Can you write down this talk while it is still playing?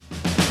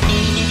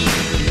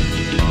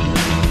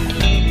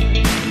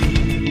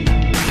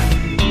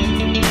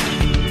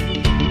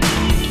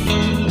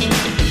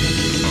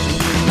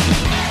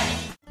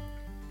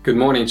Good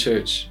morning,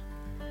 church.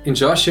 In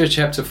Joshua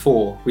chapter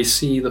 4, we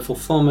see the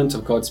fulfillment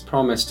of God's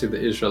promise to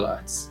the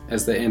Israelites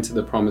as they enter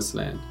the promised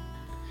land.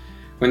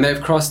 When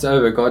they've crossed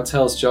over, God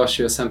tells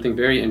Joshua something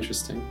very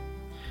interesting.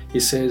 He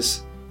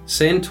says,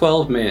 "Send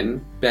 12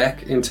 men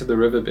back into the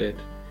riverbed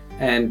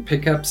and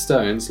pick up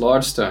stones,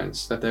 large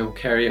stones, that they will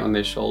carry on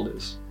their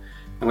shoulders.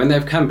 And when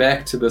they've come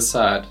back to this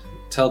side,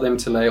 tell them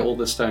to lay all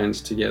the stones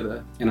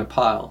together in a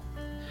pile."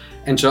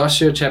 In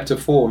Joshua chapter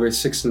 4, verse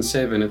 6 and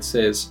 7, it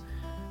says,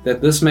 "That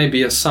this may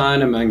be a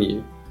sign among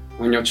you,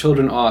 when your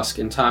children ask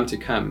in time to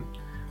come,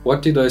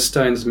 'What do those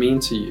stones mean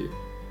to you?'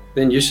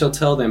 Then you shall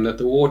tell them that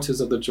the waters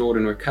of the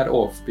Jordan were cut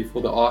off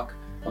before the ark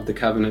of the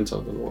covenant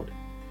of the Lord.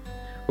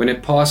 When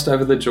it passed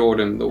over the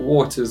Jordan, the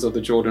waters of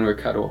the Jordan were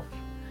cut off.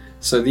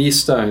 So these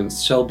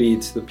stones shall be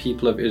to the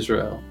people of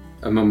Israel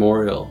a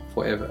memorial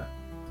forever."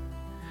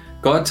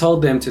 God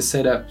told them to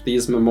set up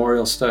these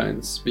memorial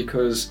stones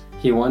because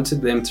He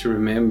wanted them to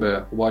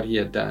remember what He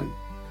had done.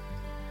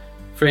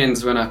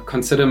 Friends, when I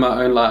consider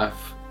my own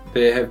life,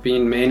 there have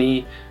been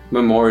many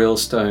memorial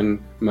stone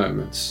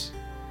moments.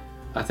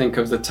 I think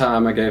of the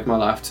time I gave my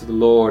life to the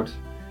Lord.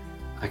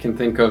 I can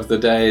think of the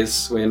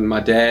days when my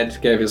dad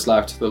gave his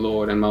life to the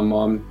Lord, and my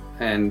mom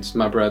and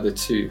my brother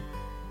too.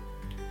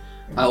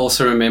 I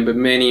also remember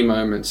many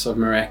moments of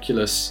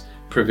miraculous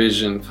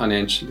provision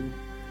financially.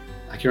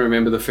 I can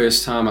remember the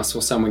first time I saw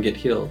someone get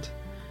healed.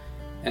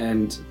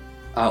 And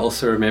I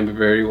also remember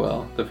very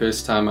well the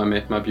first time I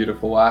met my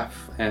beautiful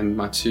wife and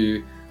my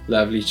 2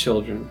 lovely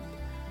children.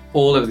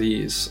 All of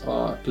these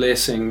are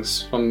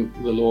blessings from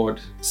the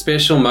Lord,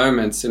 special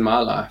moments in my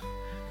life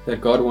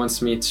that God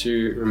wants me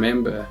to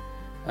remember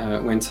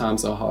when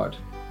times are hard.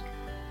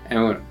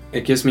 And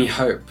it gives me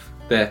hope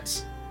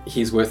that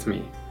He's with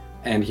me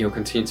and He'll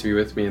continue to be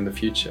with me in the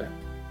future.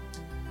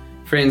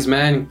 Friends,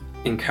 may I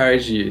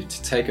encourage you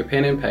to take a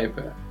pen and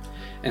paper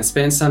and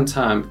spend some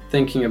time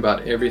thinking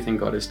about everything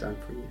God has done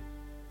for you.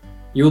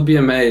 You'll be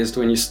amazed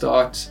when you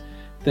start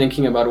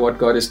thinking about what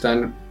God has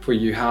done for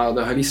you, how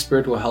the Holy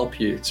Spirit will help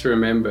you to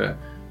remember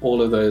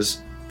all of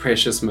those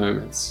precious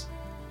moments.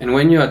 And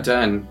when you are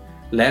done,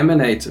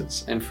 laminate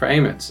it and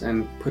frame it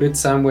and put it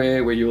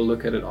somewhere where you will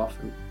look at it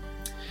often.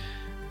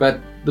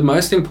 But the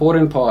most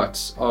important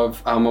parts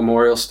of our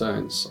memorial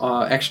stones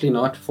are actually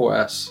not for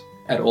us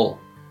at all.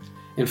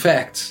 In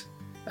fact,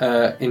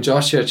 in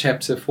Joshua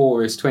chapter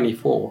 4, verse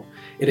 24,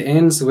 it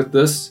ends with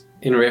this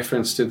in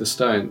reference to the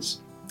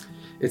stones.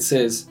 It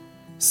says,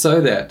 "So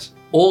that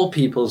all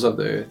peoples of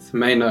the earth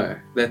may know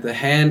that the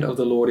hand of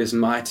the Lord is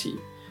mighty,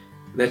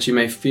 that you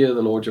may fear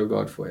the Lord your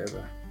God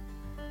forever."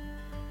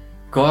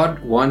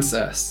 God wants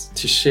us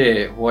to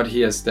share what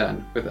He has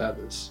done with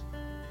others.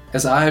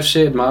 As I have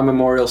shared my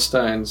memorial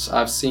stones,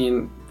 I've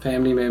seen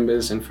family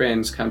members and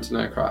friends come to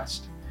know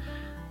Christ.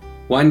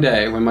 One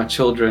day when my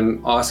children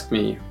ask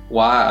me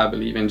why I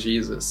believe in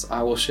Jesus,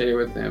 I will share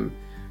with them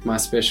my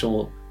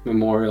special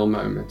memorial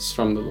moments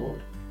from the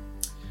Lord.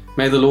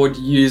 May the Lord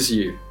use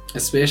you,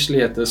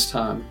 especially at this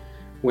time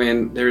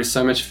when there is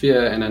so much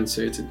fear and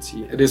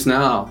uncertainty. It is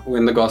now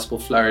when the gospel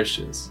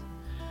flourishes.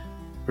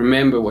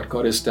 Remember what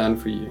God has done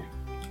for you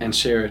and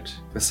share it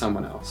with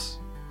someone else.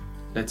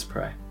 Let's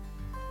pray.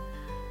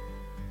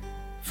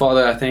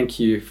 Father, I thank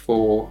you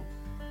for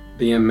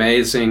the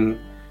amazing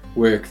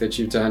work that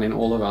you've done in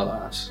all of our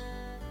lives.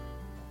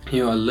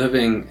 You are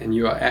living and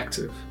you are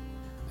active.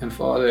 And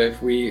Father,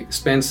 if we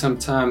spend some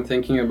time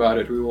thinking about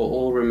it, we will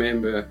all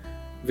remember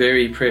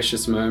very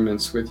precious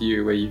moments with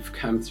you where you've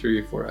come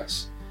through for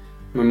us.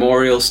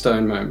 Memorial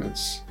stone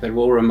moments that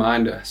will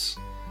remind us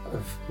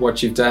of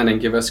what you've done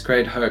and give us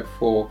great hope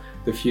for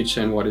the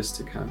future and what is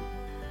to come.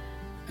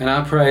 And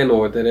I pray,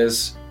 Lord, that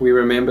as we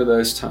remember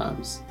those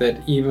times,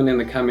 that even in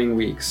the coming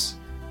weeks,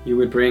 you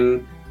would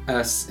bring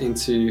us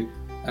into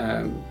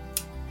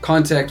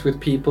contact with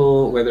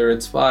people, whether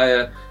it's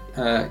via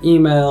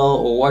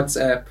email or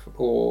WhatsApp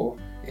or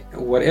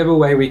whatever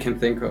way we can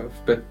think of,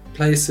 but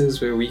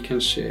places where we can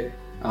share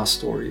our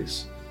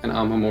stories and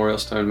our memorial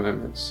stone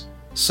moments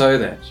so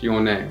that your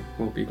name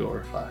will be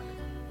glorified.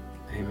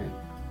 Amen.